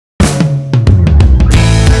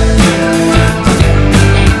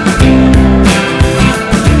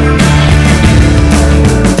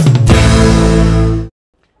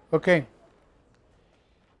Okay.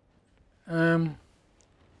 We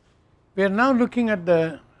are now looking at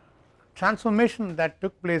the transformation that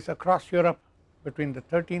took place across Europe between the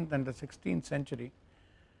 13th and the 16th century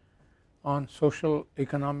on social,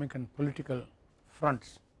 economic and political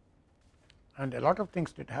fronts, and a lot of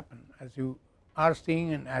things did happen, as you are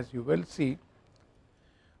seeing and as you will see.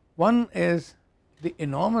 One is the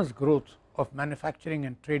enormous growth of manufacturing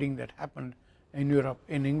and trading that happened in Europe,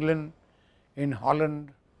 in England, in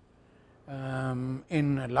Holland,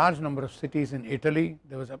 in a large number of cities in Italy.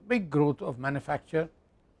 There was a big growth of manufacture,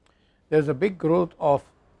 there is a big growth of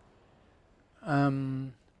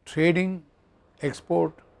trading,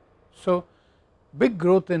 export. So, big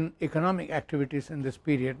growth in economic activities in this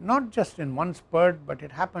period, not just in one spurt, but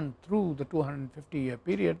it happened through the 250-year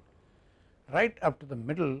period right up to the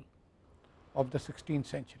middle of the 16th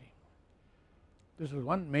century. This is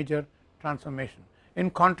one major transformation,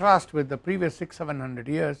 in contrast with the previous 600-700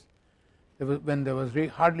 years when there was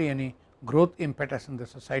hardly any growth impetus in the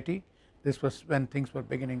society. This was when things were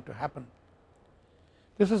beginning to happen.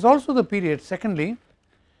 This is also the period, secondly,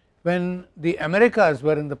 when the Americas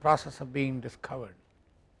were in the process of being discovered.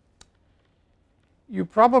 You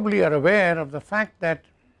probably are aware of the fact that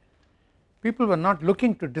people were not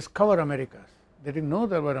looking to discover Americas. They did not know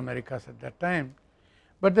there were Americas at that time,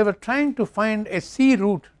 but they were trying to find a sea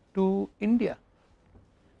route to India,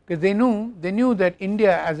 because they knew that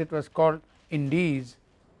India, as it was called, Indies,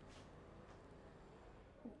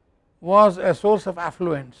 was a source of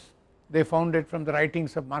affluence. They found it from the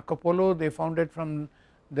writings of Marco Polo, they found it from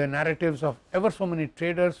the narratives of ever so many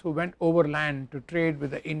traders who went overland to trade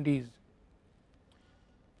with the Indies.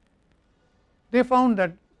 They found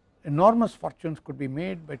that enormous fortunes could be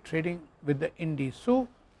made by trading with the Indies. So,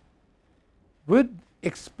 with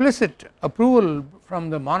explicit approval from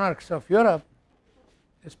the monarchs of Europe,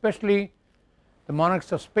 especially the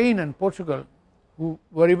monarchs of Spain and Portugal, who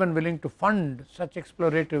were even willing to fund such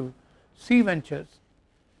explorative sea ventures,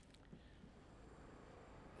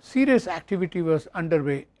 serious activity was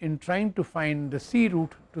underway in trying to find the sea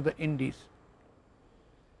route to the Indies.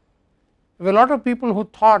 There were a lot of people who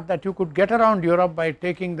thought that you could get around Europe by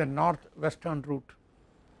taking the northwestern route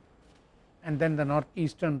and then the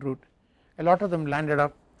northeastern route. A lot of them landed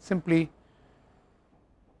up simply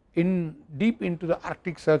deep into the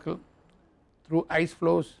Arctic Circle through ice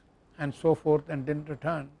flows and so forth, and did not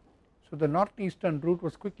return. So, the northeastern route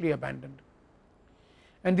was quickly abandoned,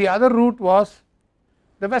 and the other route was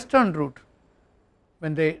the western route,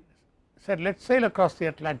 when they said, let us sail across the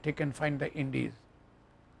Atlantic and find the Indies,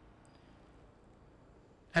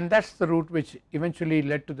 and that is the route which eventually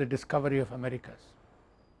led to the discovery of Americas.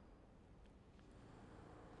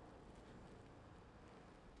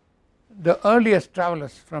 The earliest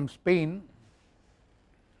travelers from Spain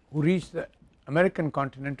who reached the American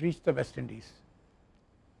continent reached the West Indies,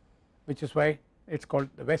 which is why it is called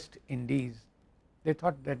the West Indies. They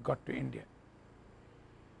thought they had got to India,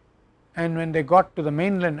 and when they got to the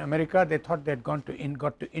mainland America, they thought they had got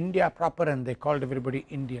to India proper, and they called everybody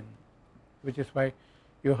Indian, which is why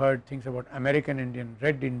you heard things about American Indian,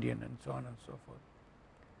 Red Indian and so on and so forth.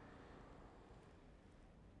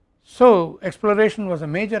 So, exploration was a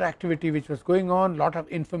major activity which was going on, lot of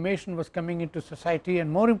information was coming into society, and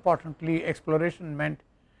more importantly, exploration meant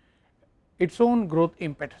its own growth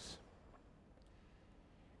impetus.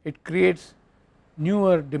 It creates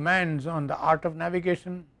newer demands on the art of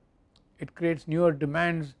navigation, it creates newer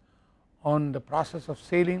demands on the process of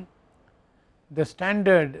sailing. The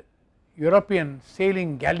standard European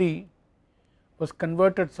sailing galley was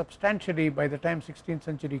converted substantially by the time 16th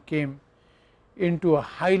century came into a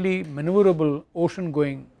highly maneuverable ocean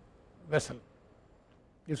going vessel.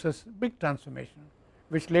 This was a big transformation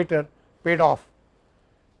which later paid off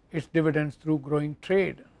its dividends through growing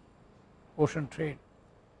trade, ocean trade.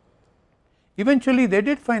 Eventually they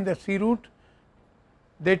did find the sea route.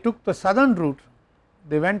 They took the southern route,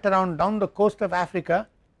 they went around down the coast of Africa,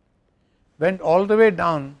 went all the way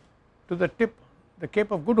down to the tip, the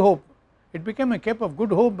Cape of Good Hope. It became a Cape of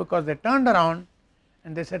Good Hope because they turned around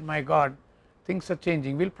and they said, my God, things are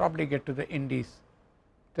changing, we will probably get to the Indies.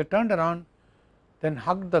 They turned around, then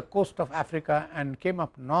hugged the coast of Africa and came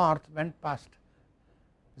up north, went past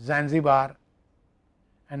Zanzibar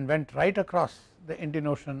and went right across the Indian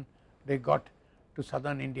Ocean. They got to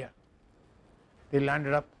southern India, they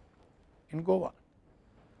landed up in Goa,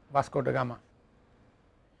 Vasco da Gama.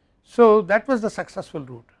 So, that was the successful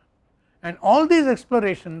route, and all these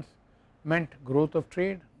explorations meant growth of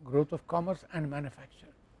trade, growth of commerce and manufacture.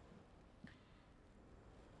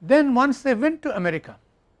 Then once they went to America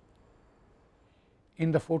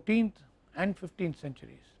in the 14th and 15th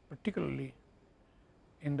centuries, particularly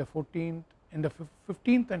in the 15th and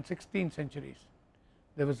 16th centuries,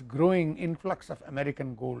 there was growing influx of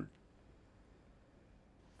American gold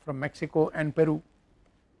from Mexico and Peru,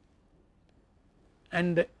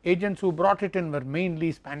 and the agents who brought it in were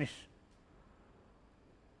mainly Spanish,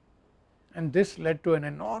 and this led to an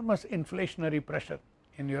enormous inflationary pressure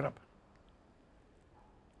in Europe.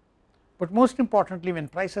 But most importantly, when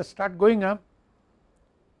prices start going up,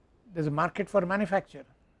 there is a market for manufacture,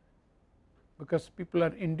 because people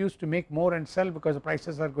are induced to make more and sell because the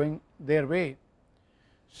prices are going their way.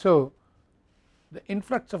 So the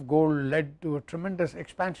influx of gold led to a tremendous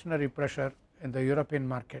expansionary pressure in the European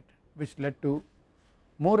market, which led to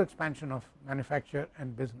more expansion of manufacture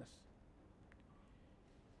and business.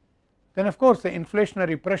 Then of course the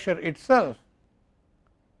inflationary pressure itself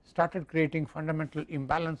started creating fundamental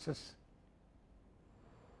imbalances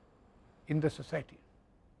in the society.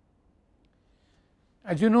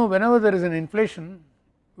 As you know, whenever there is an inflation,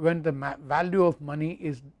 when the value of money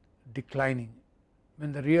is declining,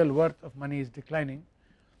 when the real worth of money is declining,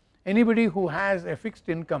 anybody who has a fixed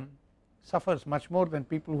income suffers much more than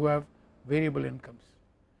people who have variable incomes.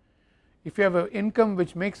 If you have an income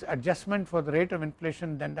which makes adjustment for the rate of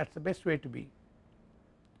inflation, then that is the best way to be.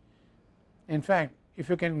 In fact, if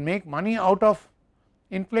you can make money out of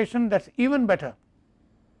inflation, that is even better,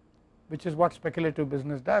 which is what speculative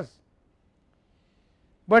business does.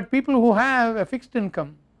 But people who have a fixed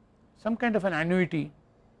income, some kind of an annuity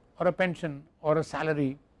or a pension or a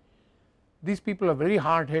salary, these people are very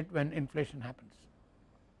hard hit when inflation happens,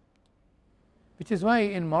 which is why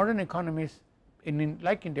in modern economies,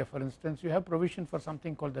 like India for instance, you have provision for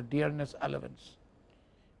something called the dearness allowance,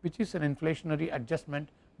 which is an inflationary adjustment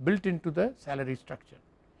built into the salary structure.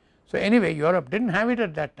 So anyway, Europe did not have it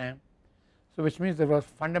at that time, so which means there was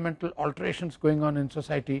fundamental alterations going on in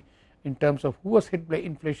society in terms of who was hit by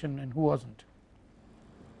inflation and who was not.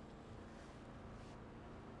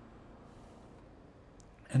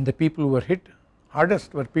 And the people who were hit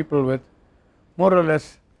hardest were people with more or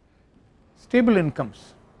less stable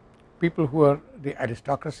incomes, people who were the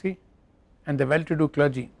aristocracy and the well to do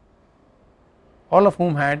clergy, all of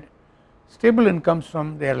whom had stable incomes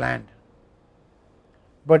from their land.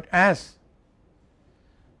 But as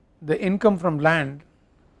the income from land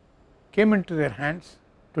came into their hands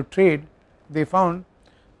to trade, they found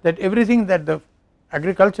that everything that the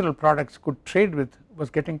agricultural products could trade with was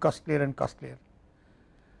getting costlier and costlier.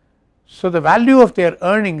 So the value of their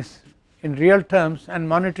earnings in real terms and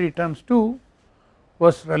monetary terms too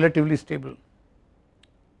was relatively stable,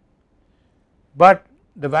 but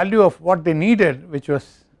the value of what they needed, which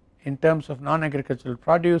was in terms of non-agricultural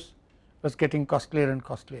produce, was getting costlier and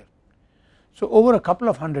costlier. So over a couple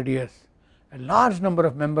of 100 years, a large number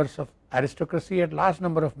of members of aristocracy, a large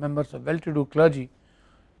number of members of well to do clergy,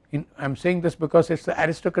 I am saying this because it is the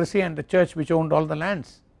aristocracy and the church which owned all the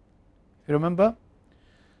lands, you remember.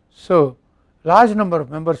 So large number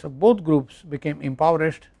of members of both groups became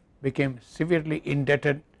impoverished, became severely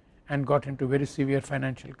indebted and got into very severe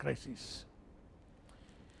financial crises.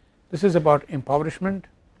 This is about impoverishment.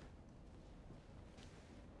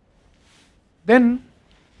 Then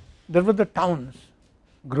there were the towns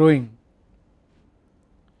growing.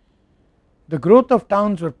 The growth of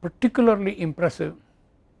towns were particularly impressive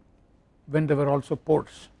when there were also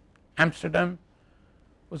ports. Amsterdam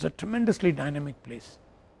was a tremendously dynamic place.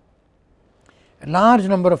 A large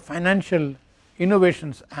number of financial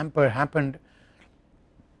innovations happened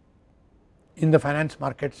in the finance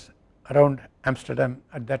markets around Amsterdam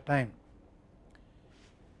at that time.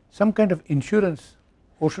 Some kind of insurance,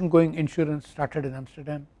 ocean going insurance started in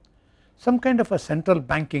Amsterdam. Some kind of a central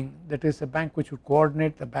banking, that is a bank which would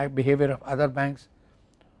coordinate the behavior of other banks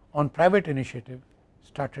on private initiative,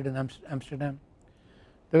 started in Amsterdam.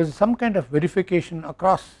 There was some kind of verification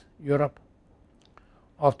across Europe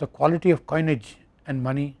of the quality of coinage and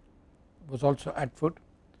money was also at foot,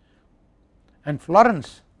 and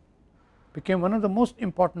Florence became one of the most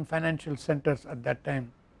important financial centers at that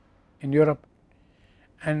time in Europe,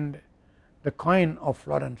 and the coin of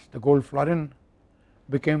Florence, the gold florin,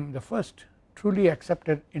 became the first truly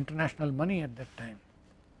accepted international money at that time.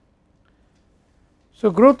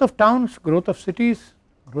 So growth of towns, growth of cities,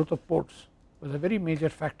 growth of ports was a very major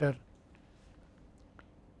factor.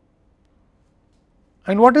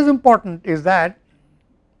 And what is important is that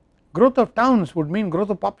growth of towns would mean growth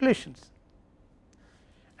of populations,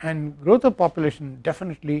 and growth of population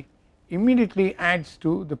definitely immediately adds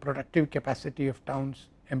to the productive capacity of towns,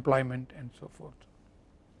 employment and so forth.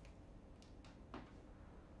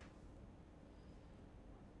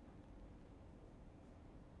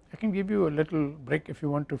 I can give you a little break if you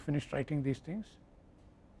want to finish writing these things.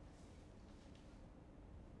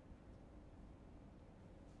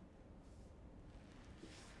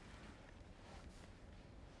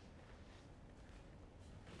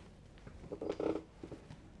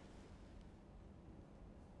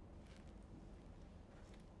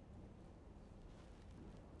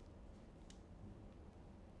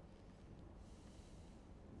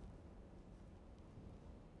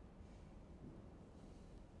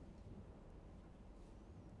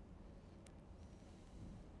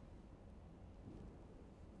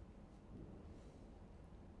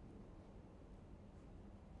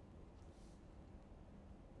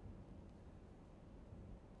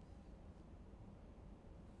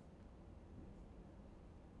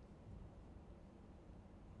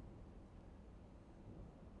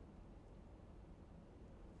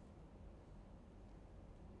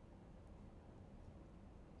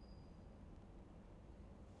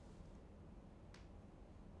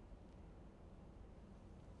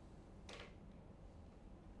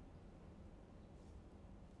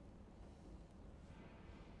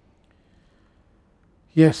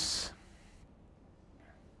 Yes,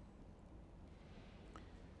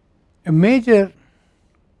 a major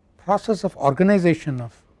process of organization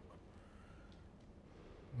of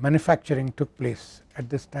manufacturing took place at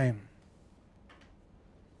this time.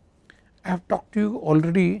 I have talked to you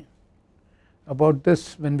already about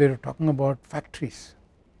this when we were talking about factories.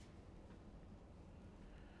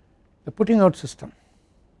 The putting out system.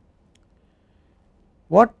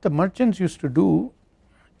 What the merchants used to do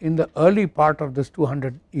in the early part of this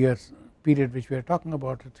 200 years period which we are talking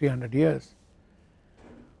about, 300 years,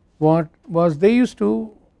 what was they used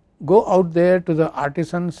to go out there to the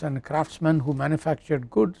artisans and craftsmen who manufactured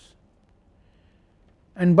goods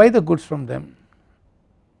and buy the goods from them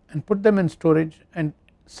and put them in storage and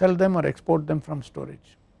sell them or export them from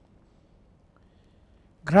storage.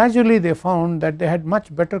 Gradually they found that they had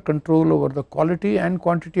much better control over the quality and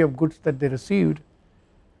quantity of goods that they received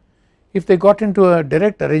if they got into a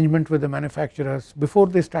direct arrangement with the manufacturers before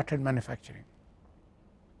they started manufacturing.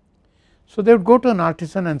 So they would go to an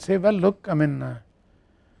artisan and say, well look, I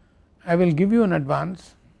will give you an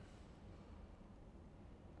advance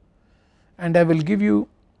and I will give you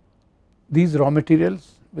these raw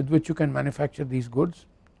materials with which you can manufacture these goods,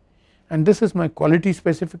 and this is my quality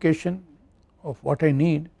specification of what I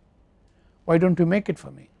need, why don't you make it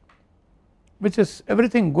for me, which is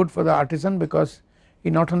everything good for the artisan because he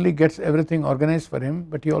not only gets everything organized for him,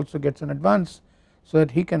 but he also gets an advance so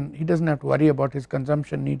that he does not have to worry about his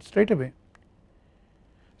consumption needs straight away.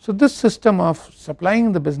 So this system of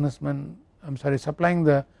supplying the businessman, supplying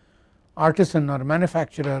the artisan or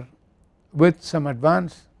manufacturer with some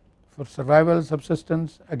advance for survival,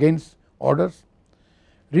 subsistence against orders,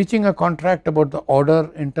 reaching a contract about the order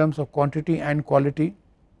in terms of quantity and quality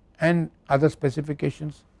and other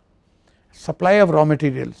specifications, supply of raw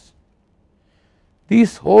materials,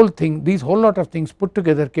 these whole lot of things put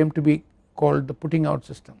together came to be called the putting out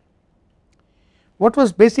system. What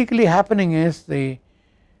was basically happening is the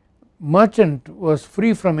merchant was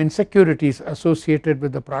free from insecurities associated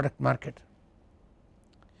with the product market.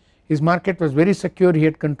 His market was very secure, he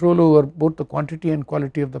had control over both the quantity and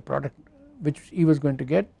quality of the product which he was going to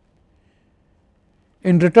get.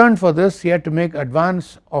 In return for this he had to make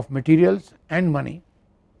advance of materials and money.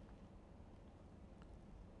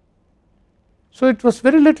 So it was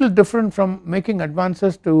very little different from making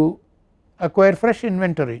advances to acquire fresh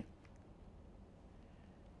inventory.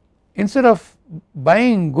 Instead of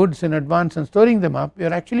buying goods in advance and storing them up, you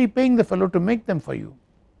are actually paying the fellow to make them for you.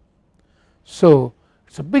 So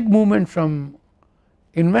it is a big movement from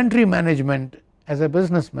inventory management as a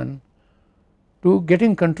businessman to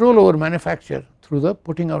getting control over manufacture through the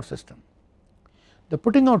putting out system. The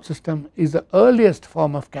putting out system is the earliest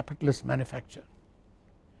form of capitalist manufacture,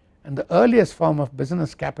 and the earliest form of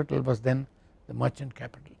business capital was then the merchant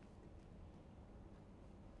capital.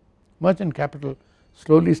 Merchant capital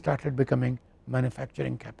slowly started becoming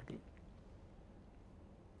manufacturing capital.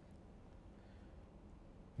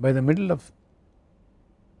 By the middle of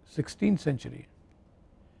 16th century,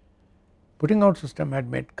 putting out system had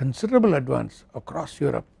made considerable advance across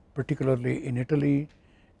Europe, particularly in Italy,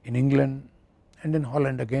 in England and in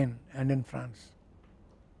Holland again and in France.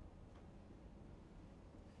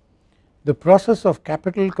 The process of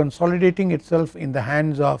capital consolidating itself in the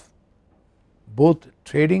hands of both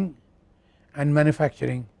trading and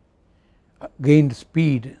manufacturing gained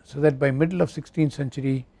speed, so that by middle of 16th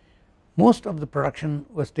century most of the production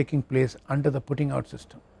was taking place under the putting out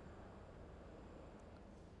system,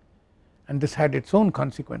 and this had its own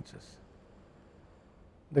consequences.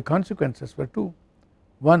 The consequences were two.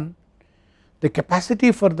 One, the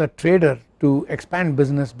capacity for the trader to expand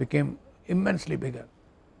business became immensely bigger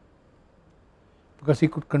because he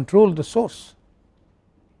could control the source.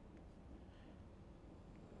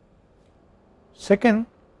 Second,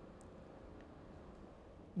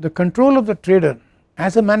 the control of the trader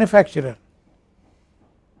as a manufacturer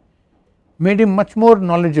made him much more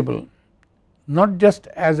knowledgeable, not just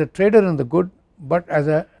as a trader in the good, but as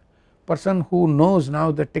a person who knows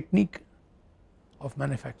now the technique of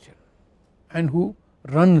manufacture and who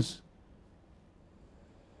runs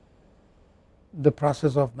the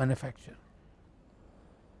process of manufacture.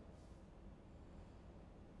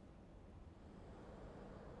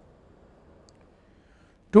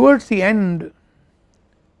 Towards the end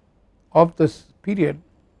of this period,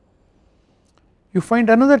 you find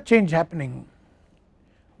another change happening.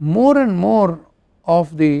 More and more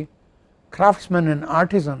of the craftsmen and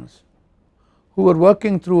artisans who were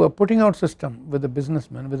working through a putting out system with a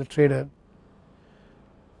businessman, with a trader,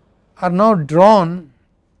 are now drawn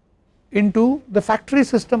into the factory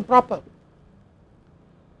system proper.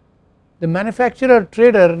 The manufacturer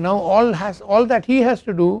trader now all that he has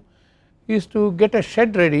to do is to get a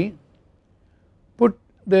shed ready, put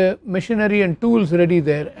the machinery and tools ready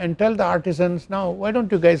there, and tell the artisans, now why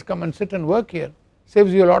don't you guys come and sit and work here,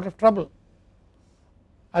 saves you a lot of trouble.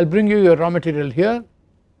 I will bring you your raw material here,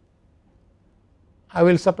 I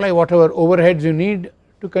will supply whatever overheads you need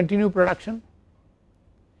to continue production,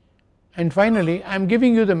 and finally I am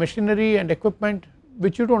giving you the machinery and equipment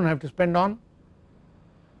which you do not have to spend on.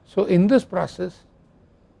 So in this process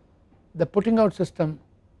the putting out system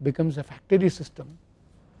becomes a factory system.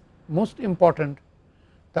 Most important,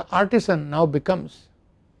 the artisan now becomes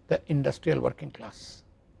the industrial working class.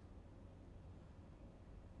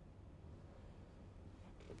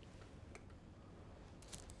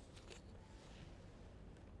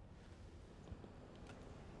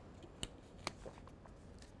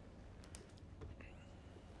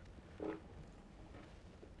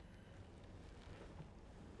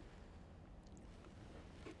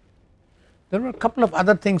 There were a couple of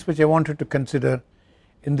other things which I wanted to consider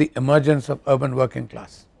in the emergence of urban working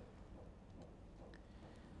class.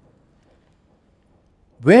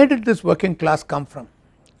 Where did this working class come from?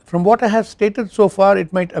 From what I have stated so far,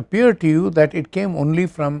 it might appear to you that it came only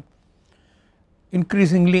from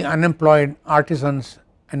increasingly unemployed artisans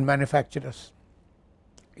and manufacturers.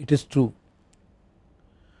 It is true.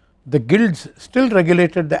 The guilds still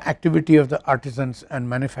regulated the activity of the artisans and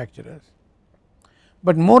manufacturers,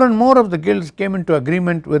 but more and more of the guilds came into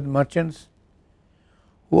agreement with merchants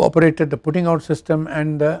who operated the putting out system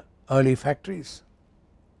and the early factories.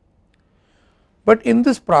 But in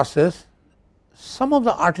this process, some of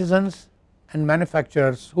the artisans and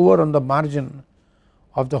manufacturers who were on the margin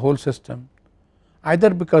of the whole system, either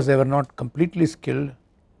because they were not completely skilled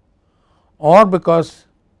or because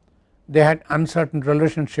they had uncertain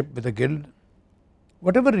relationship with the guild,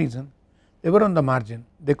 whatever reason, they were on the margin,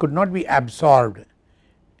 they could not be absorbed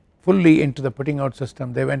fully into the putting out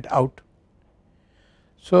system, they went out.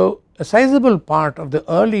 So a sizable part of the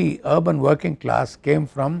early urban working class came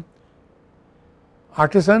from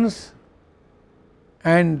artisans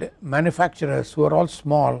and manufacturers who are all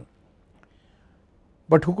small,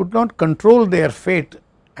 but who could not control their fate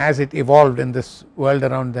as it evolved in this world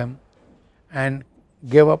around them and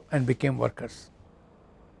gave up and became workers.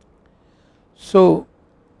 So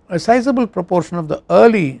a sizable proportion of the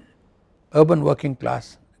early urban working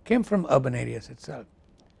class came from urban areas itself,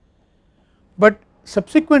 but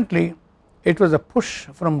subsequently it was a push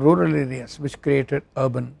from rural areas which created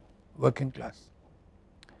urban working class.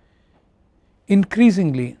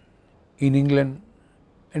 Increasingly in England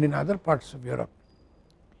and in other parts of Europe,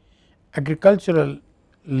 agricultural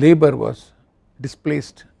labor was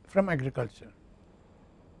displaced from agriculture.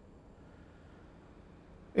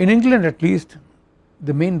 In England at least,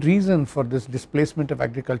 the main reason for this displacement of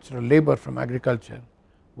agricultural labor from agriculture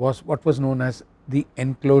was what was known as the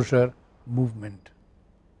enclosure movement.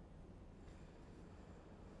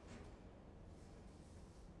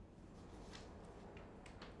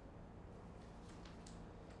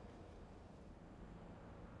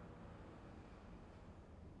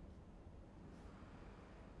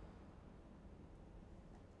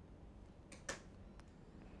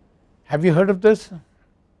 Have you heard of this?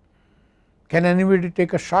 Can anybody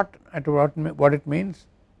take a shot at what it means?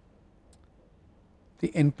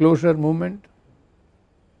 The enclosure movement?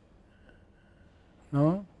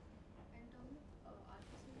 No?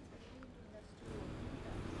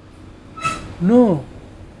 No,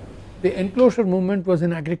 the enclosure movement was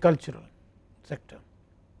in agricultural sector.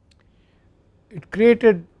 It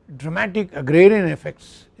created dramatic agrarian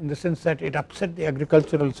effects in the sense that it upset the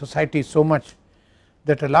agricultural society so much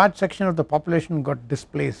that a large section of the population got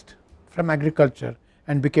displaced from agriculture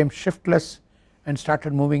and became shiftless and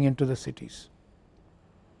started moving into the cities,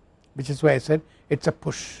 which is why I said it is a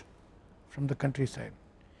push from the countryside.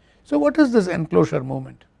 So what is this enclosure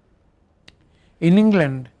movement? In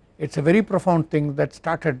England it is a very profound thing that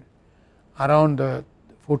started around the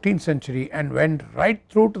 14th century and went right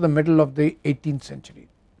through to the middle of the 18th century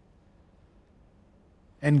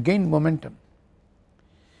and gained momentum.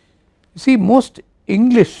 You see, most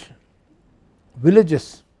English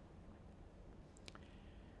villages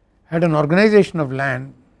had an organization of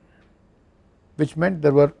land which meant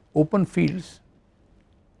there were open fields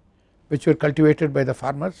which were cultivated by the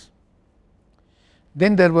farmers.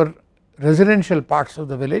 Then there were residential parts of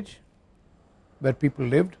the village where people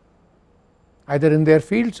lived either in their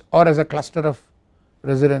fields or as a cluster of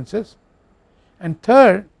residences, and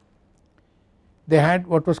third, they had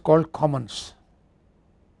what was called commons,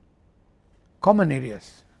 common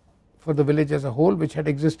areas for the village as a whole, which had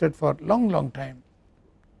existed for long time.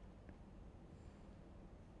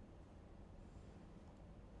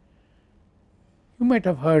 You might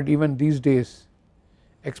have heard even these days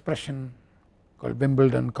expression called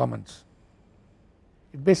Wimbledon Commons.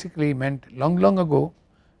 It basically meant long ago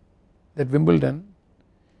that Wimbledon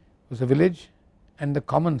was a village and the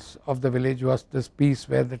commons of the village was this piece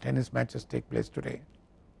where the tennis matches take place today.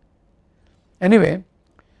 Anyway,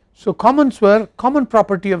 so commons were common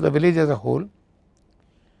property of the village as a whole,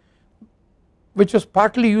 which was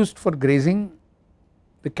partly used for grazing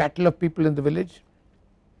the cattle of people in the village.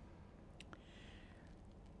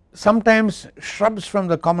 Sometimes shrubs from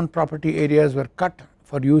the common property areas were cut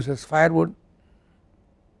for use as firewood.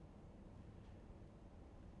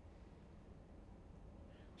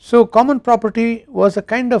 So common property was a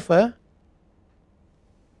kind of an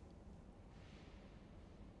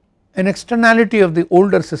externality of the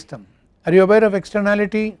older system. Are you aware of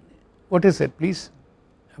externality? What is it, please,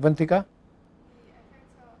 Avantika?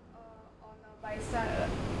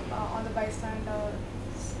 On the bystander,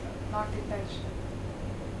 not intentional.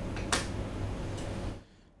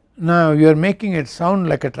 Now you are making it sound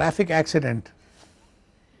like a traffic accident.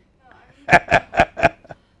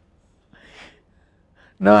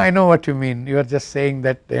 No, I know what you mean. You are just saying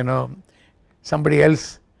that somebody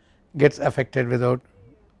else gets affected without.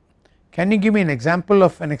 Can you give me an example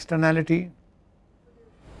of an externality?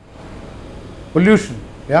 Pollution,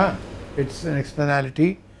 yeah, it's an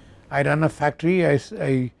externality. I run a factory,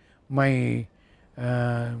 my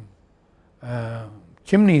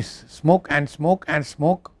chimneys smoke and smoke and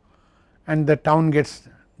smoke, and the town gets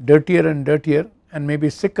dirtier and dirtier and maybe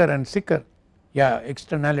sicker and sicker. Yeah,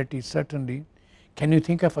 externality certainly. Can you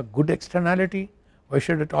think of a good externality? Why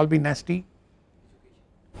should it all be nasty?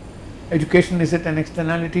 Education, is it an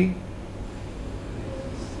externality?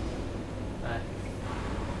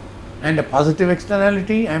 And a positive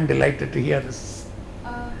externality? I am delighted to hear this.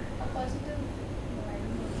 A positive, no, I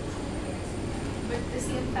don't know, but the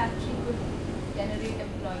same factory could generate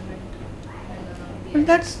employment. Well,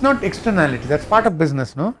 that is not externality, that is part of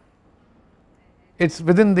business, no? It is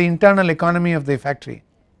within the internal economy of the factory.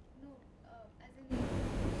 No, as in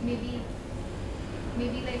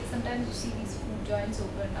maybe like sometimes you see these food joints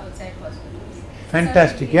open outside hospitals.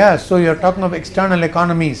 Fantastic, yeah. So you are talking of external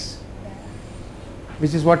economies,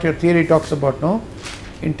 which is what your theory talks about, no?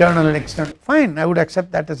 Internal and external. Fine, I would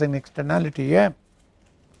accept that as an externality, yeah.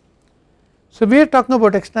 So we are talking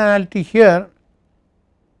about externality here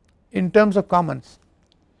in terms of commons.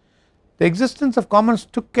 The existence of commons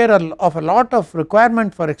took care of a lot of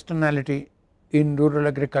requirement for externality in rural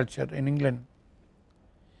agriculture in England.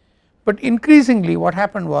 But increasingly what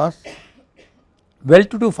happened was,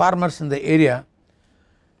 well-to-do farmers in the area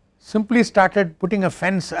simply started putting a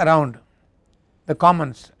fence around the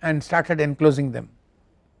commons and started enclosing them,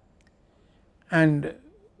 and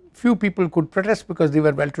few people could protest because they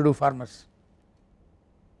were well-to-do farmers.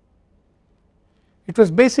 It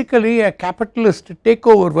was basically a capitalist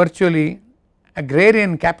takeover, virtually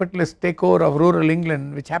agrarian capitalist takeover of rural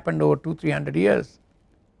England, which happened over 200-300 years.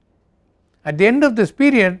 At the end of this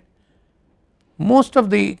period, most of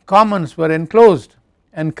the commons were enclosed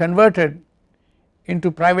and converted into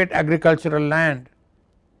private agricultural land.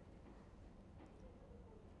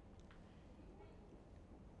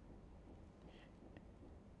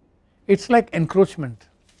 It is like encroachment.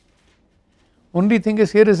 Only thing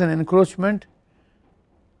is, here is an encroachment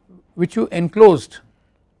which you enclosed,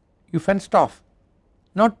 you fenced off,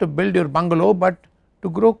 not to build your bungalow but to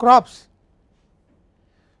grow crops.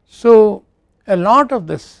 So a lot of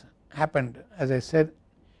this happened, as I said,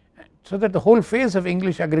 so that the whole phase of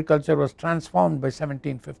English agriculture was transformed by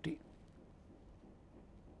 1750.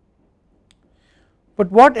 But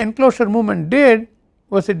what enclosure movement did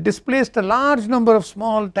was it displaced a large number of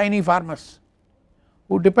small tiny farmers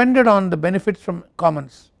who depended on the benefits from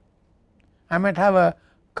commons. I might have a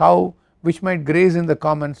cow which might graze in the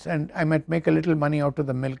commons and I might make a little money out of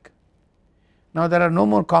the milk. Now there are no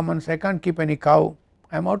more commons, I can't keep any cow,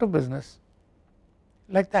 I am out of business,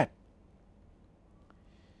 like that.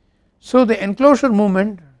 So the enclosure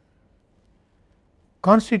movement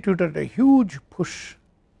constituted a huge push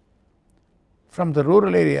from the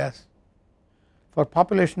rural areas for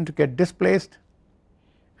population to get displaced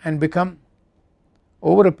and become,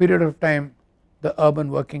 over a period of time, the urban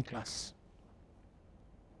working class.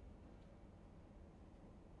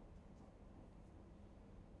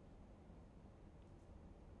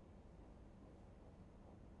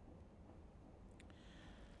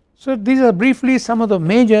 So these are briefly some of the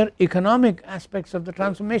major economic aspects of the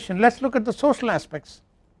transformation. Let us look at the social aspects.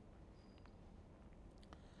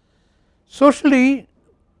 Socially,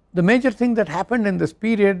 the major thing that happened in this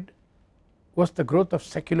period was the growth of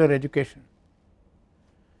secular education.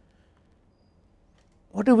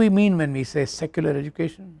 What do we mean when we say secular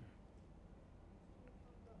education?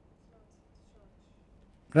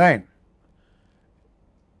 Right.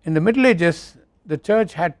 In the Middle Ages, the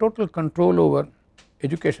church had total control over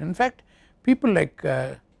education. In fact, people like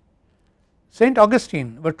Saint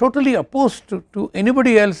Augustine were totally opposed to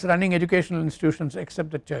anybody else running educational institutions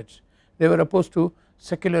except the church. They were opposed to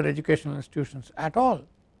secular educational institutions at all.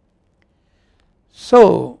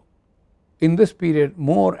 So, in this period,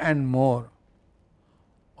 more and more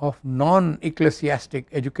of non-ecclesiastic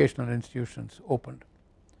educational institutions opened,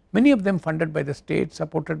 many of them funded by the state,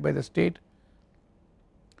 supported by the state.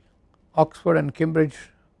 Oxford and Cambridge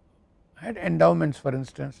had endowments, for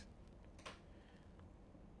instance,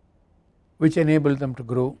 which enabled them to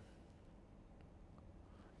grow.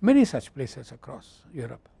 Many such places across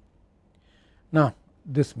Europe. Now,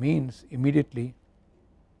 this means immediately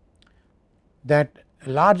that a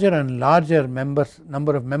larger and larger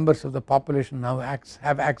number of members of the population now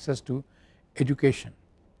have access to education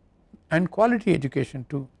and quality education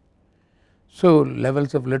too. So,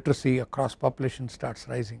 levels of literacy across population starts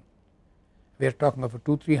rising. We are talking of a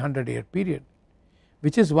 200-300 year period,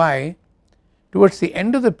 which is why towards the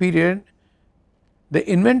end of the period, the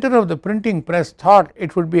inventor of the printing press thought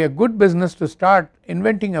it would be a good business to start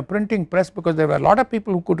inventing a printing press, because there were a lot of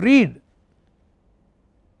people who could read.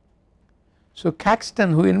 So,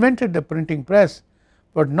 Caxton, who invented the printing press,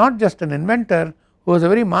 was not just an inventor, who was a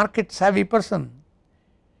very market savvy person.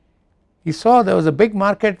 He saw there was a big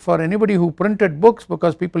market for anybody who printed books,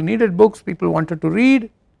 because people needed books, people wanted to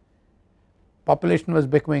read. Population was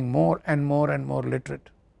becoming more and more and more literate.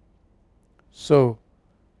 So,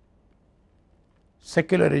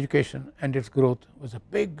 secular education and its growth was a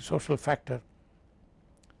big social factor.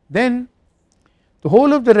 Then the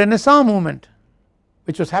whole of the Renaissance movement,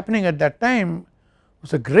 which was happening at that time,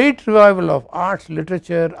 was a great revival of arts,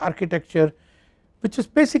 literature, architecture, which is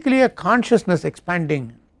basically a consciousness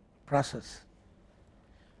expanding process.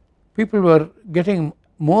 People were getting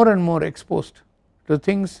more and more exposed to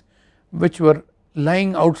things which were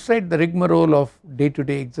lying outside the rigmarole of day to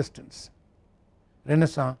day existence.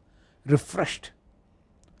 Renaissance refreshed,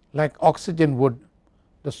 like oxygen would,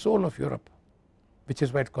 the soul of Europe, which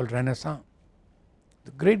is why it is called Renaissance.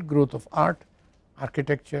 The great growth of art,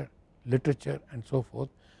 architecture, literature and so forth.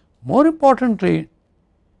 More importantly,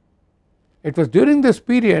 it was during this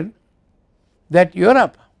period that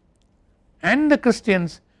Europe and the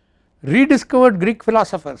Christians rediscovered Greek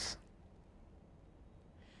philosophers.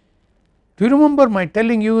 Do you remember my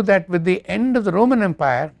telling you that with the end of the Roman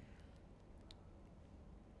Empire,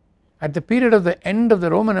 at the period of the end of the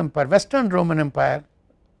Roman Empire, Western Roman Empire,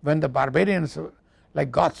 when the barbarians like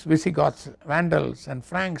Goths, Visigoths, Vandals and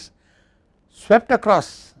Franks swept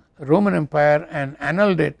across Roman Empire and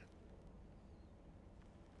annulled it,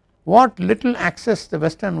 what little access the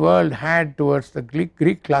Western world had towards the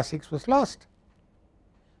Greek classics was lost.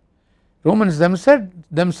 Romans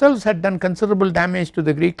themselves had done considerable damage to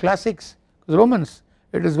the Greek classics, because Romans,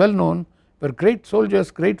 it is well known, were great soldiers,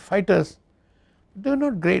 great fighters. They were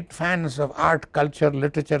not great fans of art, culture,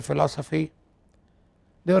 literature, philosophy.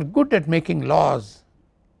 They were good at making laws.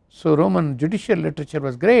 So, Roman judicial literature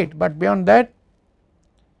was great, but beyond that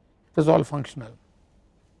it was all functional.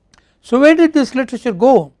 So, where did this literature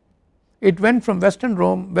go? It went from Western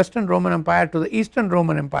Roman Empire to the Eastern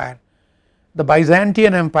Roman Empire, the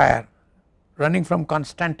Byzantine Empire running from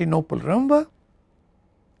Constantinople, remember?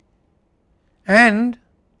 And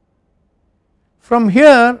from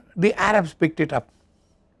here the Arabs picked it up.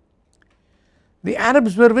 The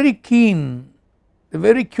Arabs were very keen, they were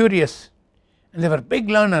very curious and they were big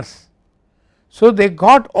learners. So, they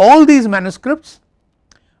got all these manuscripts,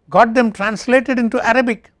 got them translated into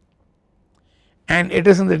Arabic, and it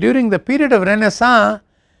is during the period of Renaissance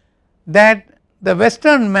that the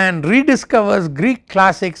Western man rediscovers Greek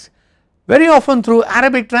classics, very often through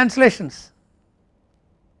Arabic translations.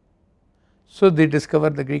 So, they discover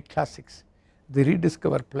the Greek classics, they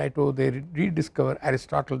rediscover Plato, they rediscover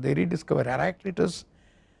Aristotle, they rediscover Heraclitus,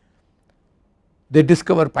 they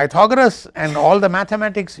discover Pythagoras and all the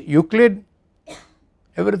mathematics, Euclid,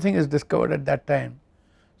 everything is discovered at that time.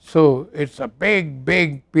 So, it is a big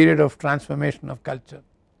period of transformation of culture.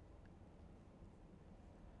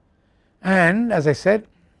 And as I said,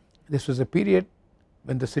 this was a period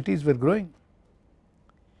when the cities were growing,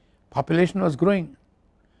 population was growing,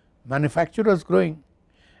 manufacture was growing,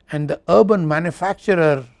 and the urban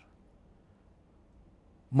manufacturer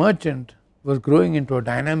merchant was growing into a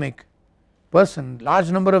dynamic person,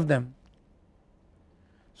 large number of them.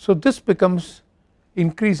 So, this becomes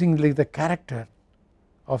increasingly the character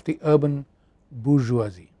of the urban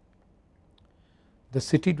bourgeoisie, the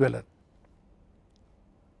city dweller.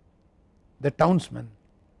 the townsmen,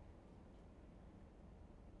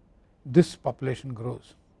 this population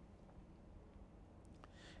grows.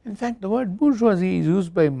 In fact, the word bourgeoisie is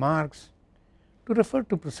used by Marx to refer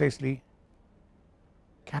to precisely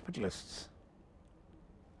capitalists,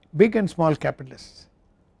 big and small capitalists,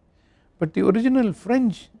 but the original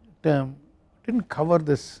French term did not cover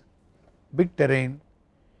this big terrain.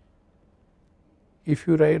 If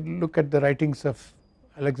you look at the writings of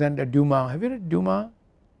Alexander Dumas, have you read Dumas?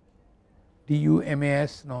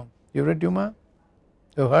 D-U-M-A-S? No, you read Dumas?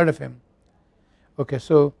 You have heard of him? Okay,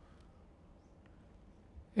 so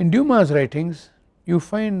in Dumas' writings you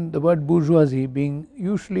find the word bourgeoisie being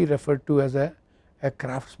usually referred to as a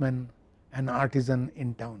craftsman, an artisan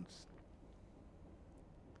in towns.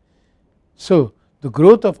 So the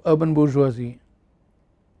growth of urban bourgeoisie,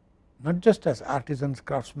 not just as artisans,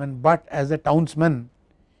 craftsmen, but as a townsman,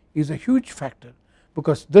 is a huge factor,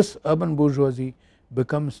 because this urban bourgeoisie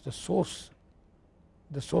becomes the source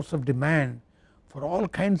of demand for all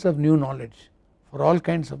kinds of new knowledge, for all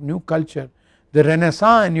kinds of new culture. The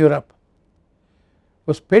Renaissance in Europe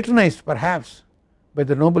was patronized perhaps by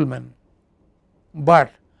the noblemen,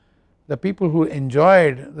 but the people who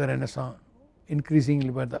enjoyed the Renaissance increasingly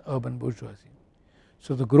were the urban bourgeoisie.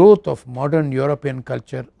 So the growth of modern European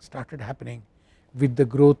culture started happening with the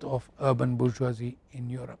growth of urban bourgeoisie in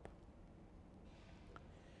Europe.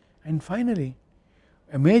 And finally,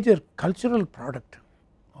 a major cultural product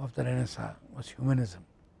of the Renaissance was humanism.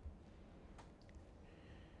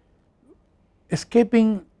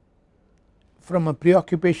 Escaping from a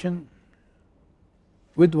preoccupation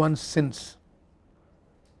with one's sins,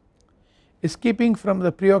 escaping from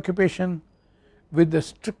the preoccupation with the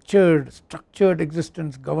structured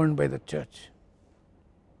existence governed by the church.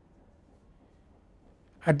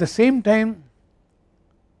 At the same time,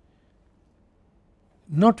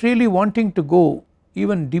 not really wanting to go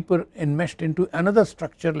even deeper enmeshed into another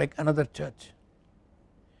structure like another church.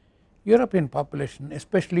 European population,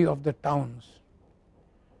 especially of the towns,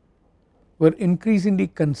 were increasingly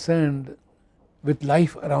concerned with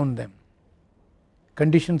life around them,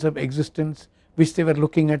 conditions of existence which they were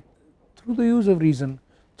looking at through the use of reason,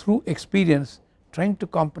 through experience, trying to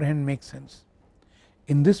comprehend, make sense.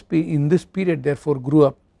 In this period therefore grew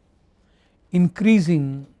up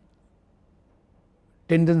increasing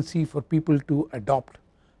tendency for people to adopt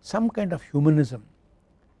some kind of humanism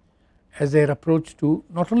as their approach to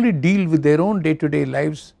not only deal with their own day to day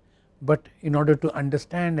lives, but in order to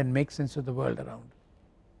understand and make sense of the world around.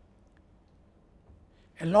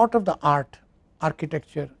 A lot of the art,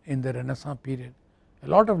 architecture in the Renaissance period, a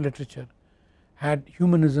lot of literature had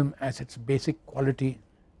humanism as its basic quality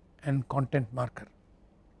and content marker.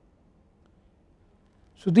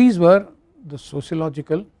 So these were the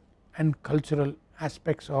sociological and cultural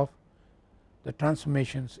aspects of the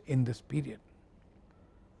transformations in this period.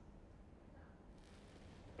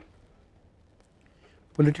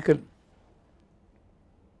 Political.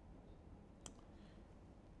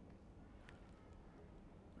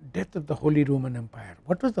 Death of the Holy Roman Empire.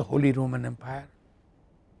 What was the Holy Roman Empire?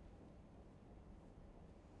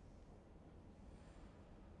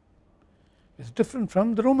 It is different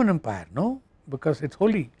from the Roman Empire, no, because it is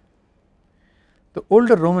holy. The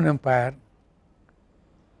older Roman Empire,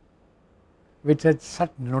 which had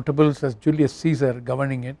such notables as Julius Caesar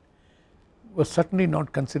governing it, was certainly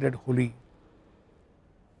not considered holy.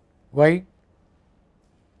 Why?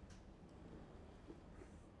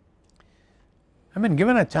 I mean,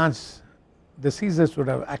 given a chance, the Caesars would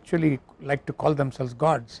have actually liked to call themselves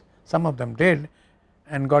gods. Some of them did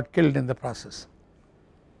and got killed in the process.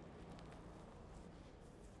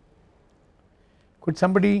 Could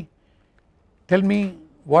somebody tell me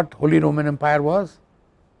what Holy Roman Empire was?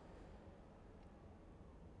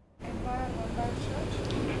 Empire run by the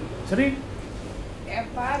church. Sorry?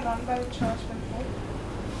 Empire run by the church and Pope.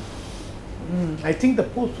 I think the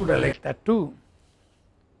popes would have liked that too,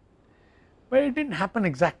 but it did not happen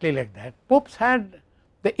exactly like that. Popes had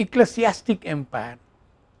the ecclesiastic empire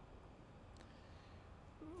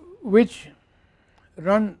which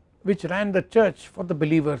ran the church for the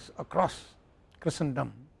believers across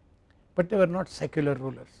Christendom, but they were not secular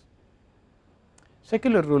rulers.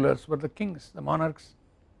 Secular rulers were the kings, the monarchs,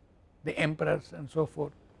 the emperors and so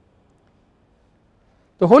forth.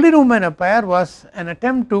 The Holy Roman Empire was an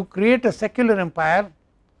attempt to create a secular empire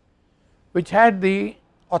which had the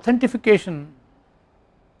authentication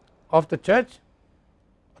of the church,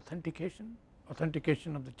 authentication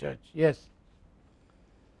of the church, yes,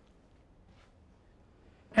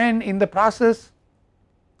 and in the process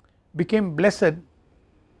became blessed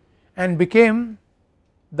and became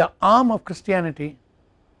the arm of Christianity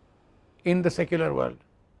in the secular world.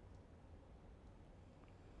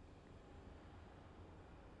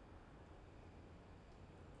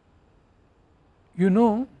 You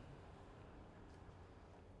know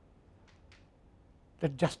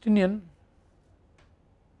that Justinian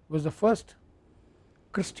was the first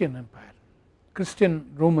Christian empire, Christian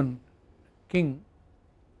Roman king,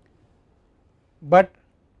 but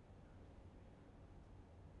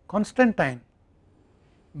Constantine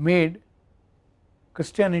made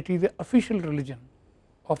Christianity the official religion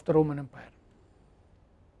of the Roman Empire.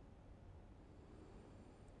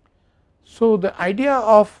 So, the idea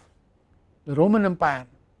of the Roman Empire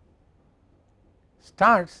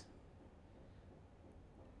starts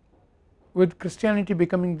with Christianity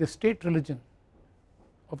becoming the state religion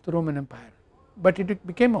of the Roman Empire, but it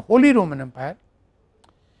became a Holy Roman Empire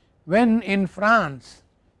when in France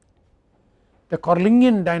the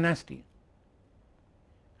Carolingian dynasty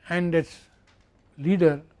and its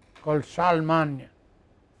leader called Charlemagne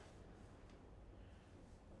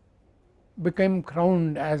became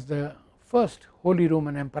crowned as the first Holy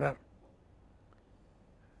Roman Emperor,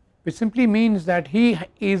 which simply means that he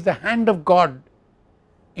is the hand of God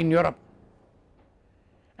in Europe,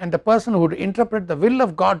 and the person who would interpret the will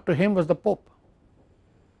of God to him was the Pope.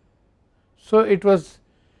 So, it was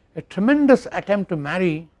a tremendous attempt to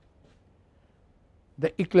marry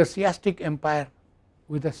the ecclesiastic empire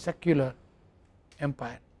with a secular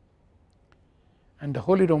empire, and the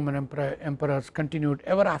Holy Roman emperors continued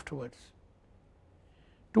ever afterwards.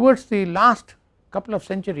 Towards the last couple of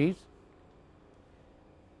centuries,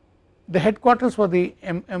 the headquarters for the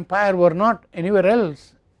empire were not anywhere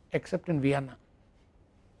else except in Vienna.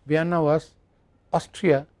 Vienna was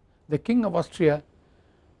Austria, the king of Austria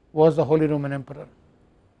was the Holy Roman Emperor.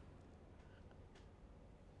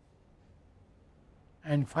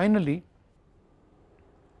 And finally,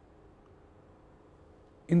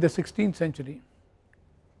 in the 16th century,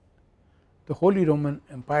 the Holy Roman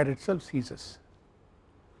Empire itself ceases.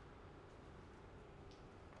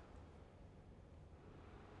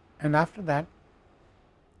 And after that,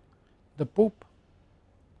 the Pope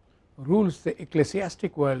rules the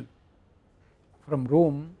ecclesiastic world from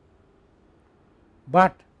Rome,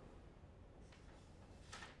 but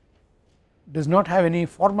does not have any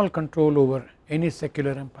formal control over any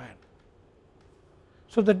secular empire.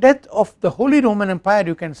 So, the death of the Holy Roman Empire,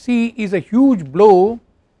 you can see, is a huge blow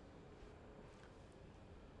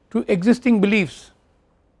to existing beliefs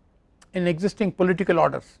in existing political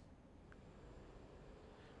orders.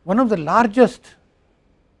 One of the largest,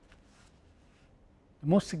 the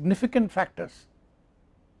most significant factors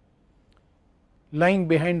lying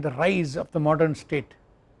behind the rise of the modern state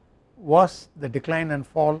was the decline and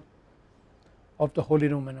fall of the Holy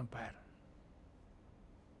Roman Empire.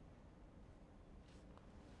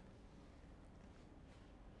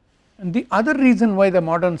 And the other reason why the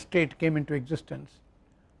modern state came into existence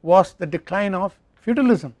was the decline of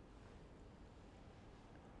feudalism.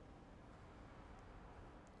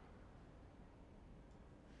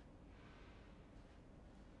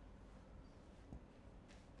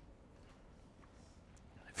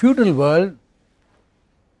 Feudal world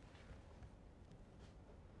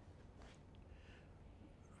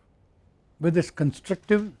with its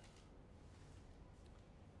constrictive,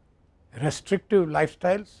 restrictive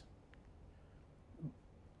lifestyles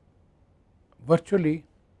virtually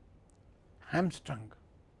hamstrung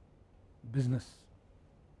business.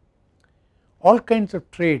 All kinds of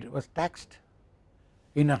trade was taxed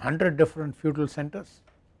in 100 different feudal centers,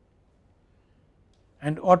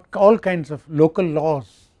 and all kinds of local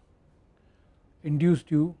laws induced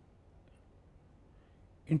you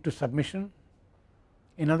into submission.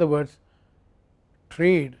 In other words,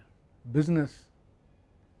 trade, business,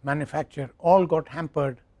 manufacture all got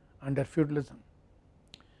hampered under feudalism.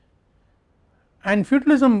 And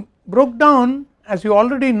feudalism broke down, as you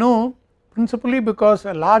already know, principally because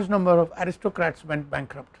a large number of aristocrats went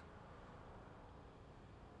bankrupt,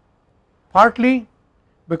 partly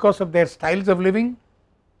because of their styles of living,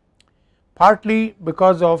 partly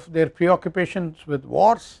because of their preoccupations with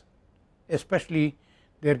wars, especially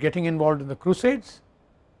their getting involved in the Crusades,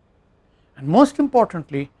 and most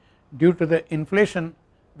importantly due to the inflation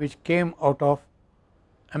which came out of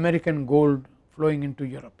American gold flowing into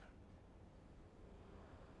Europe.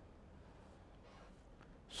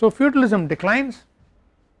 So, feudalism declines,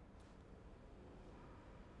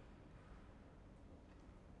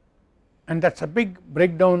 and that is a big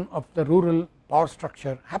breakdown of the rural power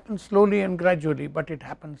structure, happens slowly and gradually, but it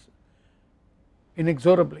happens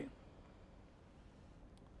inexorably.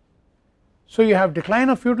 So, you have decline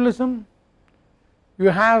of feudalism, you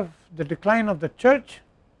have the decline of the church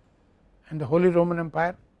and the Holy Roman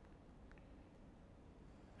Empire,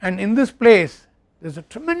 and in this place there is a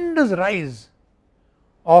tremendous rise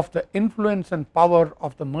of the influence and power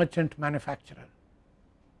of the merchant manufacturer.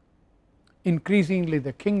 increasingly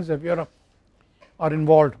the kings of Europe are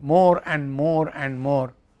involved more and more and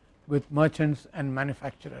more with merchants and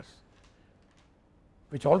manufacturers,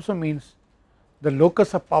 which also means the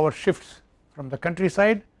locus of power shifts from the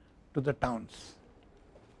countryside to the towns.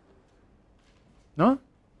 No?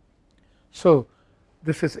 So,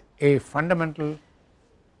 this is a fundamental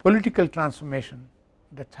political transformation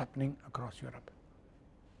that is happening across Europe.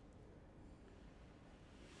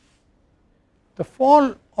 The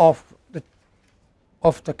fall of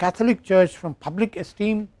the Catholic Church from public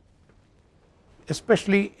esteem,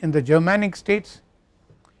 especially in the Germanic states,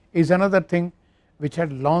 is another thing which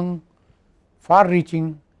had long far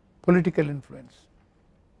reaching political influence.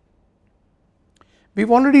 We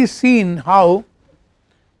have already seen how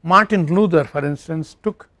Martin Luther, for instance,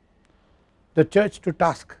 took the church to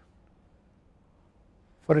task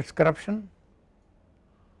for its corruption,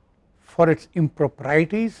 for its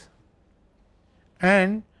improprieties,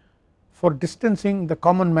 and for distancing the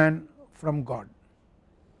common man from God.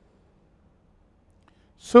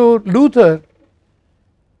 So, Luther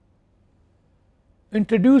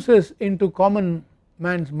introduces into common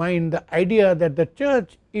man's mind the idea that the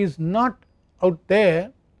church is not out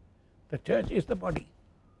there, the church is the body.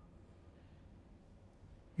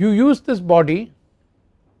 You use this body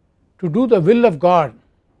to do the will of God,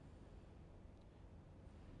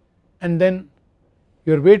 and then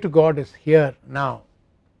your way to God is here now.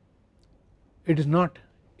 It is not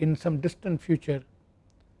in some distant future,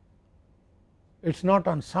 it is not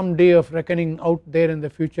on some day of reckoning out there in the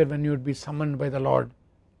future when you would be summoned by the Lord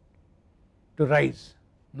to rise.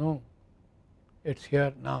 No, it is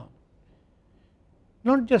here now.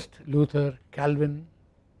 Not just Luther, Calvin,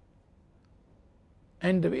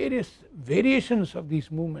 and the various variations of these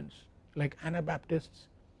movements like Anabaptists,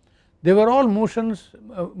 they were all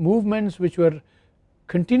movements which were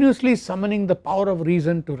continuously summoning the power of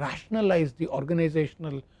reason to rationalize the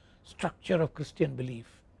organizational structure of Christian belief.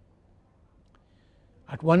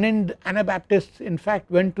 At one end, Anabaptists in fact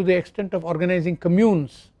went to the extent of organizing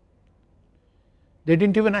communes. They did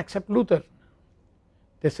not even accept Luther.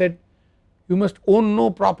 They said, you must own no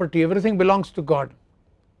property, everything belongs to God,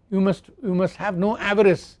 you must have no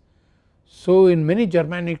avarice. So, in many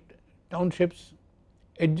Germanic townships,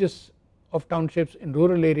 edges of townships in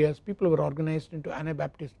rural areas, people were organized into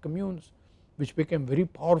Anabaptist communes, which became very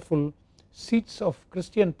powerful seats of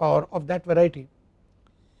Christian power of that variety.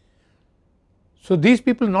 So, these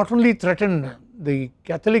people not only threatened the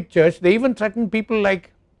Catholic Church, they even threatened people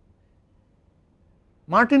like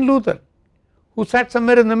Martin Luther, who sat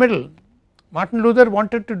somewhere in the middle. Martin Luther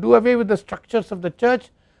wanted to do away with the structures of the church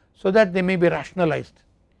so that they may be rationalized,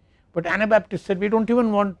 but Anabaptists said we do not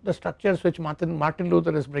even want the structures which Martin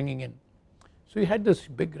Luther is bringing in. So, you had this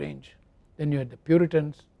big range, then you had the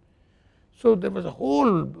Puritans. So, there was a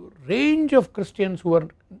whole range of Christians who were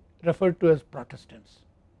referred to as Protestants,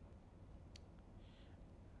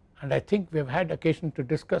 and I think we have had occasion to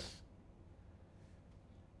discuss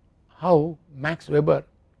how Max Weber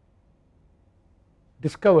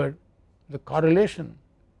discovered the correlation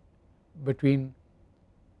between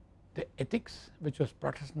the ethics, which was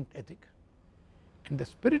Protestant ethic, and the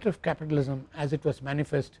spirit of capitalism as it was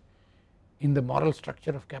manifest in the moral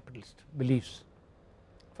structure of capitalist beliefs.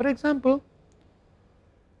 For example,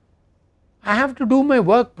 I have to do my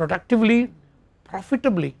work productively,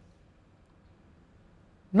 profitably,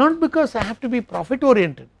 not because I have to be profit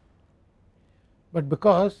oriented, but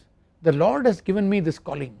because the Lord has given me this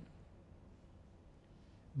calling.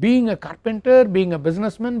 Being a carpenter, being a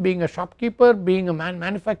businessman, being a shopkeeper, being a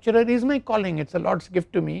manufacturer is my calling, it is the Lord's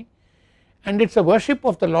gift to me, and it is a worship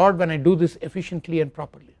of the Lord when I do this efficiently and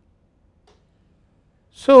properly.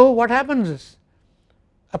 So, what happens is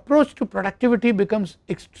approach to productivity becomes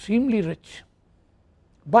extremely rich,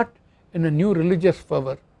 but in a new religious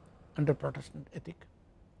fervor under Protestant ethic.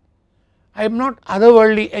 I am not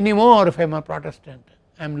otherworldly anymore if I am a Protestant,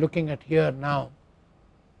 I am looking at here now.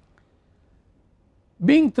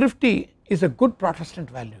 Being thrifty is a good Protestant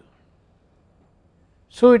value.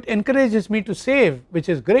 So, it encourages me to save, which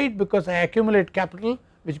is great because I accumulate capital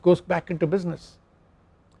which goes back into business.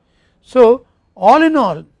 So, all in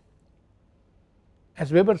all,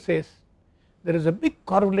 as Weber says, there is a big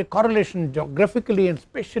correlation geographically and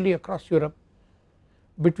spatially across Europe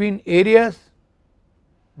between areas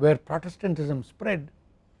where Protestantism spread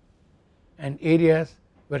and areas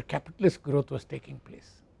where capitalist growth was taking place.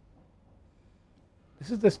 This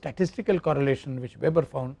is the statistical correlation which Weber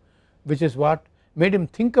found, which is what made him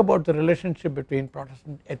think about the relationship between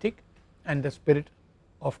Protestant ethic and the spirit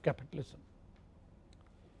of capitalism.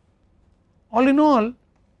 All in all,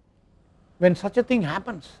 when such a thing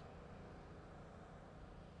happens,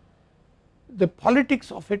 the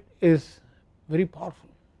politics of it is very powerful.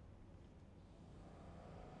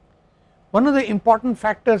 One of the important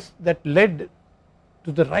factors that led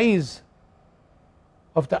to the rise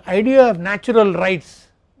of the idea of natural rights,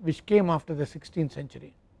 which came after the 16th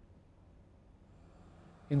century,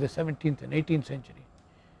 in the 17th and 18th century,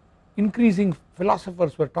 increasing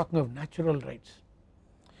philosophers were talking of natural rights.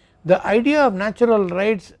 The idea of natural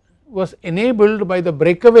rights was enabled by the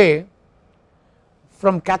breakaway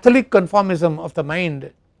from Catholic conformism of the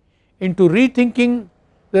mind into rethinking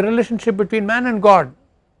the relationship between man and God,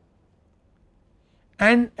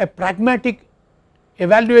 and a pragmatic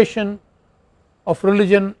evaluation of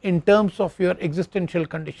religion in terms of your existential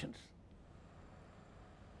conditions.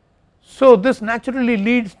 So this naturally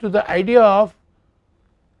leads to the idea of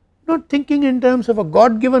not thinking in terms of a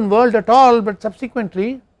God given world at all, but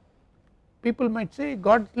subsequently people might say,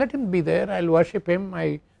 God, let him be there, I will worship him,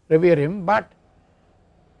 I revere him, but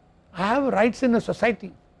I have rights in a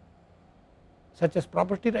society such as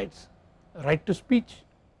property rights, right to speech,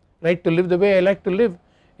 right to live the way I like to live.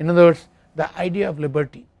 In other words, the idea of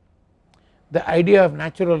liberty, the idea of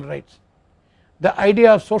natural rights, the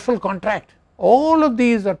idea of social contract, all of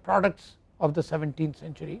these are products of the 17th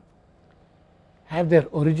century, have their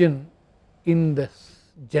origin in the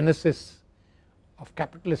genesis of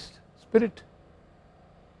capitalist spirit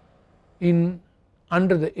in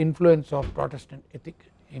under the influence of Protestant ethic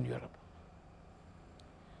in Europe.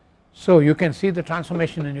 So you can see the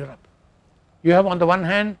transformation in Europe. You have on the one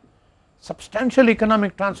hand substantial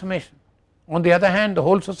economic transformation, on the other hand the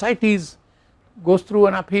whole societies goes through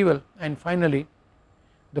an upheaval, and finally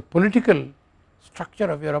the political structure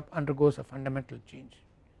of Europe undergoes a fundamental change.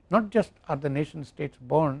 Not just are the nation states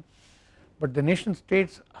born, but the nation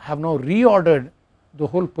states have now reordered the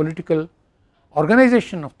whole political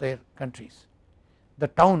organization of their countries. The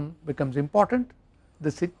town becomes important,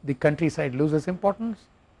 the countryside loses importance,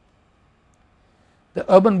 the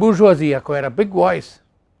urban bourgeoisie acquire a big voice.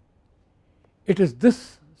 It is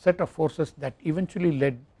this set of forces that eventually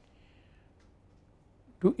led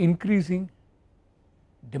to increasing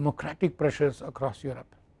democratic pressures across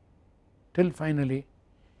Europe, till finally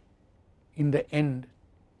in the end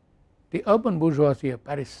the urban bourgeoisie of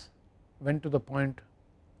Paris went to the point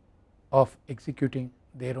of executing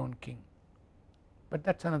their own king. But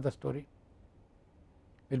that is another story.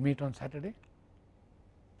 We will meet on Saturday.